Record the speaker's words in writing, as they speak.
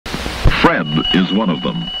Fred is one of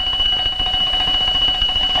them.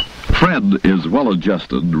 Fred is well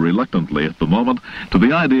adjusted, reluctantly at the moment, to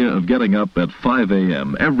the idea of getting up at 5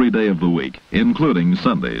 a.m. every day of the week, including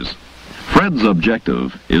Sundays. Fred's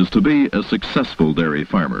objective is to be a successful dairy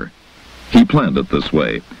farmer. He planned it this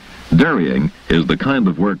way. Dairying is the kind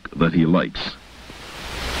of work that he likes.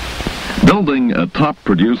 Building a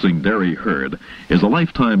top-producing dairy herd is a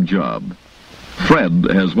lifetime job. Fred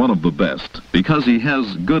has one of the best because he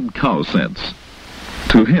has good cow sense.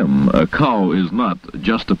 To him, a cow is not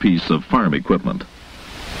just a piece of farm equipment.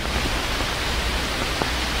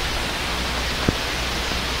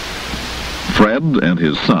 Fred and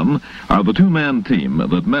his son are the two-man team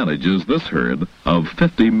that manages this herd of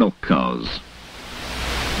 50 milk cows.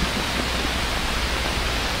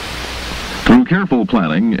 Through careful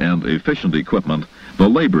planning and efficient equipment, the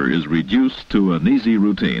labor is reduced to an easy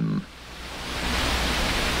routine.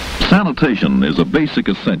 Sanitation is a basic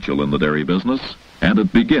essential in the dairy business, and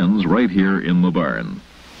it begins right here in the barn.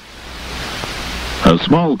 A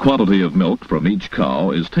small quantity of milk from each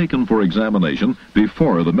cow is taken for examination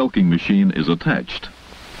before the milking machine is attached.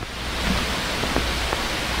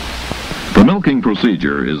 The milking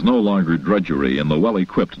procedure is no longer drudgery in the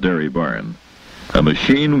well-equipped dairy barn. A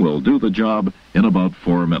machine will do the job in about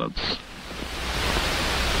 4 minutes.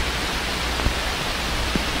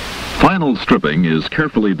 Final stripping is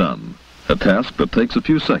carefully done, a task that takes a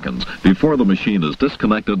few seconds before the machine is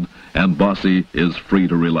disconnected and Bossy is free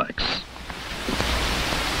to relax.